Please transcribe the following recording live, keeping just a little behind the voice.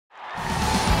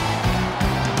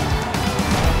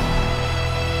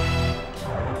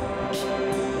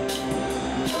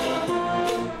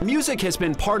Music has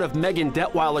been part of Megan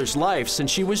Detwiler's life since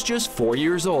she was just 4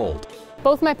 years old.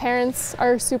 Both my parents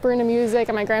are super into music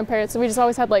and my grandparents, so we just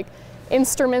always had like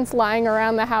instruments lying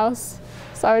around the house.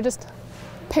 So I would just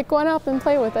pick one up and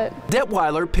play with it.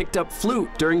 Detwiler picked up flute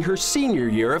during her senior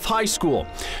year of high school.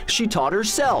 She taught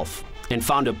herself and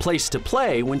found a place to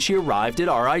play when she arrived at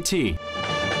RIT.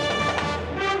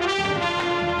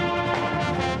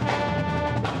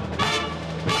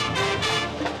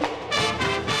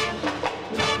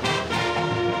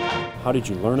 How did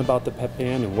you learn about the pep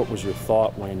band, and what was your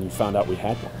thought when you found out we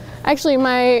had one? Actually,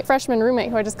 my freshman roommate,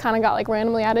 who I just kind of got like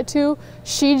randomly added to,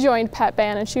 she joined pep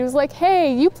band and she was like,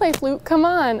 hey, you play flute, come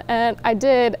on. And I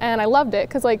did, and I loved it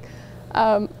because like,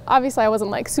 obviously I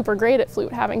wasn't like super great at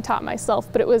flute, having taught myself,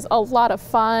 but it was a lot of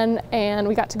fun and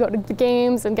we got to go to the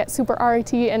games and get super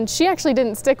RIT, and she actually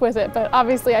didn't stick with it, but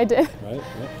obviously I did. Right.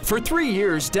 For 3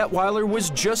 years, Detwiler was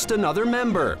just another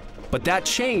member. But that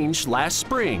changed last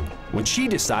spring when she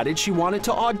decided she wanted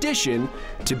to audition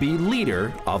to be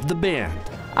leader of the band.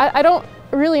 I don't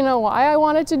really know why I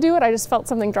wanted to do it. I just felt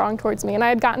something drawing towards me. And I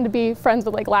had gotten to be friends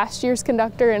with like last year's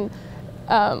conductor, and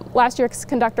last year's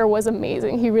conductor was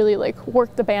amazing. He really like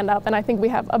worked the band up, and I think we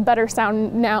have a better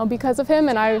sound now because of him,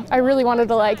 and I really wanted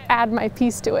to like add my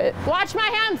piece to it. Watch my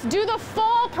hands, do the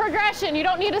full progression. You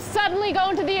don't need to suddenly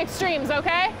go into the extremes,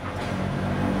 okay?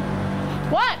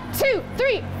 1, 2,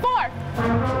 3,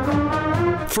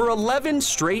 4. For 11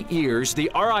 straight years, the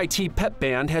RIT pep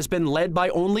band has been led by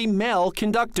only male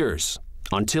conductors.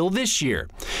 Until this year,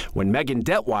 when Megan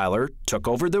Detwiler took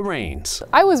over the reins.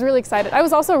 I was really excited. I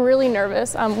was also really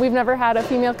nervous. We've never had a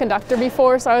female conductor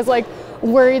before, so I was like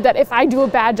worried that if I do a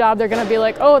bad job, they're gonna be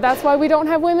like, oh, that's why we don't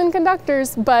have women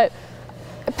conductors. But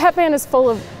pep band is full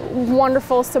of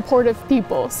wonderful, supportive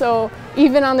people. So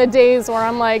even on the days where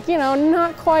I'm like, you know,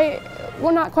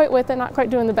 we're not quite with it, not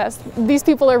quite doing the best, these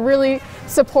people are really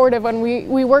supportive when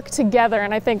we work together,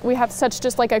 and I think we have such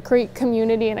just like a great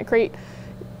community and a great,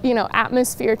 you know,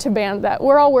 atmosphere to band that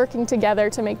we're all working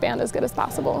together to make band as good as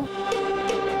possible.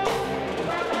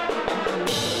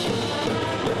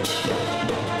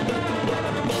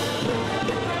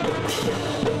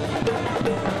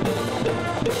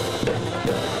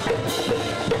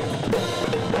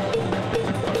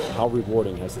 How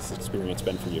rewarding has this experience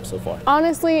been for you so far?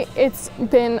 Honestly, it's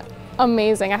been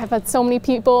amazing. I have had so many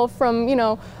people from, you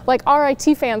know, like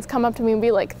RIT fans come up to me and be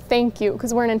like, thank you,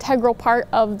 because we're an integral part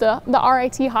of the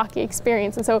RIT hockey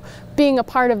experience. And so being a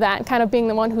part of that and kind of being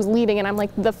the one who's leading, and I'm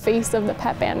like the face of the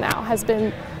pep band now, has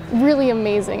been really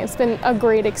amazing. It's been a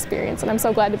great experience, and I'm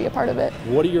so glad to be a part of it.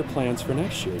 What are your plans for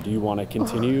next year? Do you want to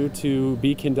continue to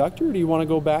be conductor, or do you want to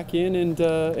go back in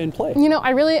and play? You know,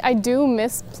 I do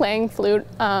miss playing flute,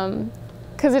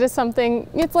 because it is something,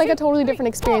 it's like a totally different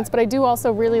experience, but I do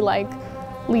also really like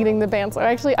leading the band. So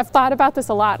actually, I've thought about this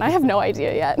a lot, and I have no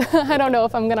idea yet. I don't know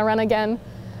if I'm gonna run again.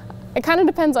 It kind of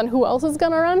depends on who else is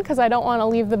gonna run, because I don't want to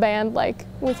leave the band like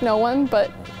with no one, but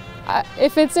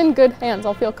if it's in good hands,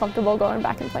 I'll feel comfortable going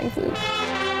back and playing flute.